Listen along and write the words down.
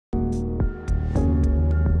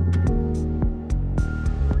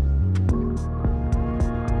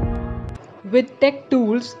With tech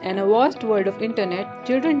tools and a vast world of internet,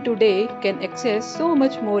 children today can access so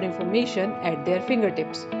much more information at their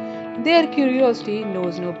fingertips. Their curiosity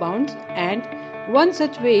knows no bounds, and one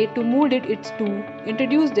such way to mold it is to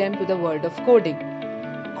introduce them to the world of coding.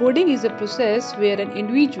 Coding is a process where an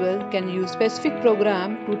individual can use specific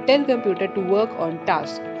program to tell computer to work on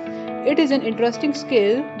tasks. It is an interesting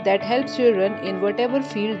skill that helps children in whatever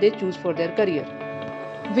field they choose for their career.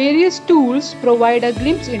 Various tools provide a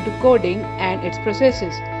glimpse into coding and its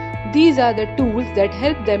processes. These are the tools that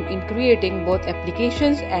help them in creating both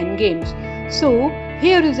applications and games. So,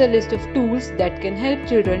 here is a list of tools that can help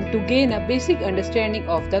children to gain a basic understanding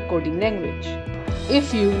of the coding language.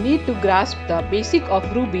 If you need to grasp the basic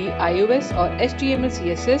of Ruby, iOS or HTML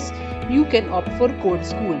CSS, you can opt for Code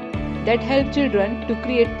School that help children to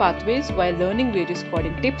create pathways while learning various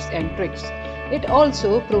coding tips and tricks. It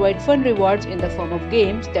also provides fun rewards in the form of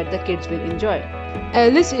games that the kids will enjoy.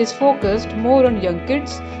 Alice is focused more on young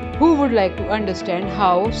kids who would like to understand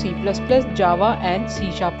how C++, Java and C#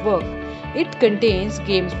 work. It contains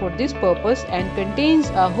games for this purpose and contains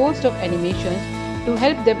a host of animations to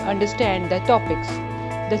help them understand the topics.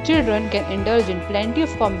 The children can indulge in plenty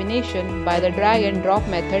of combination by the drag and drop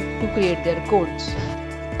method to create their codes.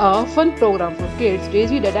 A fun program for kids,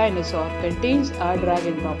 Daisy the Dinosaur, contains a drag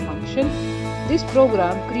and drop function. This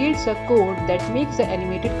program creates a code that makes the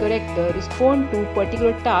animated character respond to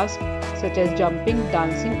particular tasks such as jumping,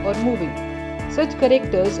 dancing or moving. Such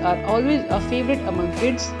characters are always a favorite among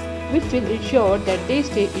kids, which will ensure that they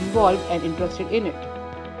stay involved and interested in it.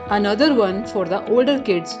 Another one for the older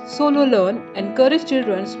kids, Solo Learn, encourages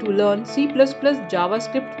children to learn C++,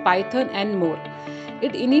 JavaScript, Python and more.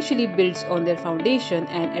 It initially builds on their foundation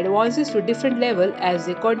and advances to different levels as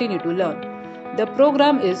they continue to learn. The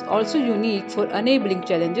program is also unique for enabling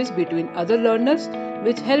challenges between other learners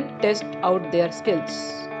which help test out their skills.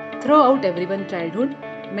 Throughout everyone's childhood,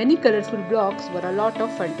 many colorful blocks were a lot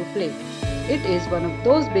of fun to play. It is one of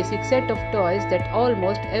those basic set of toys that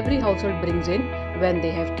almost every household brings in when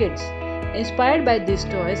they have kids. Inspired by these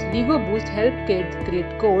toys, Lego Boost helps kids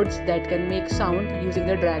create codes that can make sound using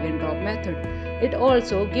the drag and drop method. It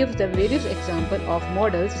also gives them various examples of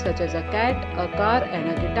models such as a cat, a car and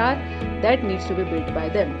a guitar that needs to be built by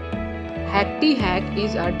them. Hack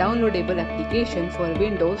is a downloadable application for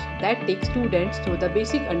Windows that takes students through the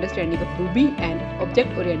basic understanding of Ruby and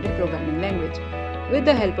object-oriented programming language. With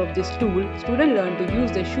the help of this tool, students learn to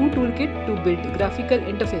use the Shoe toolkit to build graphical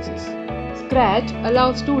interfaces. Scratch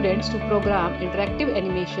allows students to program interactive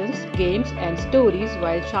animations, games and stories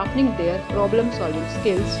while sharpening their problem-solving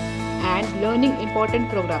skills and learning important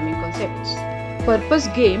programming concepts. Purpose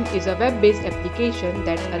Game is a web-based application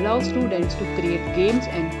that allows students to create games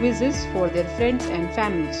and quizzes for their friends and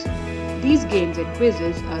families. These games and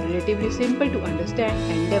quizzes are relatively simple to understand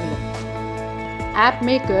and develop. App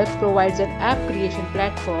Maker provides an app creation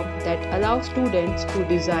platform that allows students to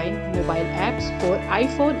design mobile apps for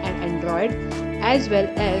iPhone and Android as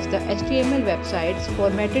well as the HTML websites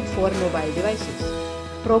formatted for mobile devices.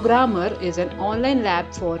 Programmer is an online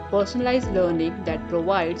lab for personalized learning that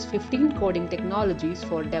provides 15 coding technologies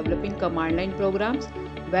for developing command line programs,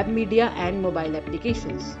 web media and mobile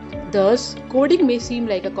applications. Thus, coding may seem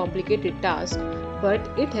like a complicated task, but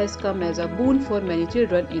it has come as a boon for many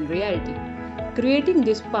children in reality. Creating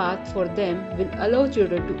this path for them will allow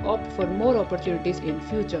children to opt for more opportunities in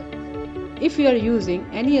future. If you are using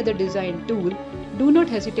any other design tool, do not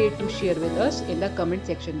hesitate to share with us in the comment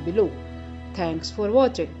section below. Thanks for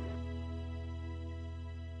watching.